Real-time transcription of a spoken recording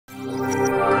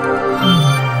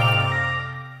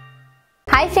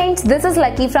Friends, this is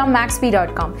lucky from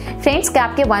Maxbhi.com। Friends, क्या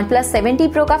आपके OnePlus 7T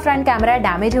Pro का front camera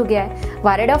damage हो गया है?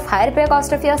 Worried of high repair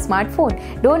cost of your smartphone?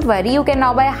 Don't worry, you can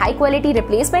now buy a high quality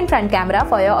replacement front camera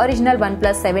for your original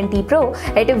OnePlus 7T Pro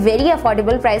at a very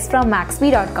affordable price from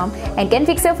Maxbhi.com and can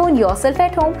fix your phone yourself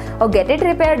at home or get it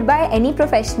repaired by any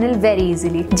professional very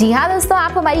easily। जी हाँ दोस्तों,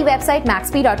 आप हमारी website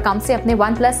Maxbhi.com से अपने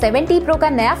OnePlus 7T Pro का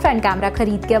नया front camera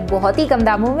खरीद के बहुत ही कम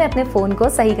दामों में अपने फोन को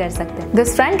सही कर सकते हैं।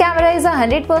 This front camera is a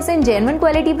 100% genuine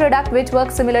quality product which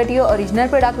works similar to your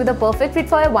original product with a perfect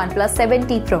fit for your OnePlus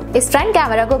 7T Pro। इस फ्रंट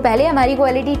कैमरा को पहले हमारी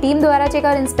क्वालिटी टीम द्वारा चेक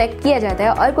और इंस्पेक्ट किया जाता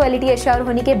है और क्वालिटी एश्योर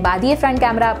होने के बाद ये फ्रंट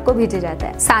कैमरा आपको भेजा जाता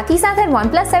है। साथ ही साथ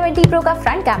OnePlus 7T Pro का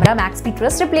front camera Maxbhi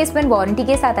trust replacement warranty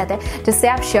के साथ आता है, जिससे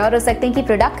आप श्योर हो सकते हैं कि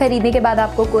प्रोडक्ट खरीदने के बाद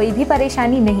आपको कोई भी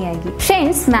परेशानी नहीं आएगी।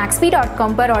 फ्रेंड्स,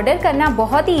 Maxbhi.com पर ऑर्डर करना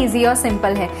बहुत ही इजी और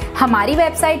सिंपल है। हमारी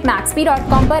वेबसाइट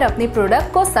Maxbhi.com पर अपने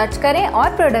प्रोडक्ट को सर्च करें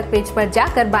और प्रोडक्ट पेज पर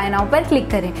जाकर बाय नाउ पर क्लिक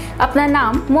करें। अपना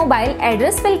नाम, मोबाइल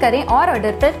एड्रेस फिल करें और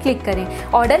ऑर्डर पर क्लिक करें।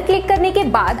 ऑर्डर क्लिक करने के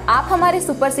बाद आप हमारे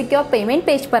सुपर सिक्योर पेमेंट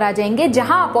पेज पर आ जाएंगे,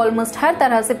 जहां आप ऑलमोस्ट हर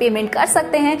तरह से पेमेंट कर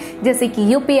सकते हैं, जैसे कि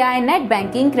UPI, नेट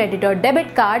बैंकिंग, क्रेडिट और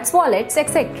debit cards, wallets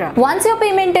etcetera. Once your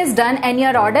payment is done and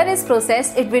your order is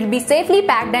processed, it will be safely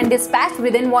packed and dispatched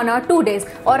within 1 or 2 days।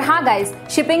 और हाँ गाइस,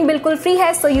 शिपिंग बिल्कुल free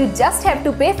है, so you just have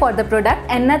to pay for the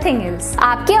product and nothing else।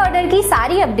 आपके order की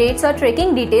सारी updates और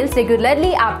tracking details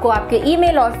regularly आपको आपके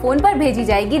ईमेल और फोन पर भेजी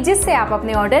जाएगी, जिससे आप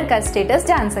अपने ऑर्डर का स्टेटस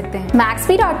जान सकते हैं।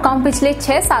 Maxbhi.com पिछले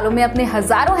 6 सालों में अपने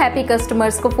हजारों हैप्पी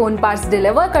कस्टमर्स को फोन पार्ट्स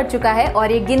डिलीवर कर चुका है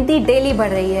और ये गिनती डेली बढ़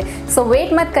रही है। सो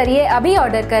वेट मत करिए, अभी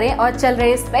ऑर्डर करें और चल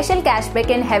रहे special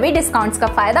cashback and heavy discounts का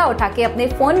फायदा उठा के अपने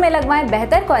फोन में लगवाएं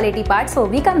बेहतर क्वालिटी पार्ट्स, वो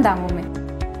भी कम दामों में।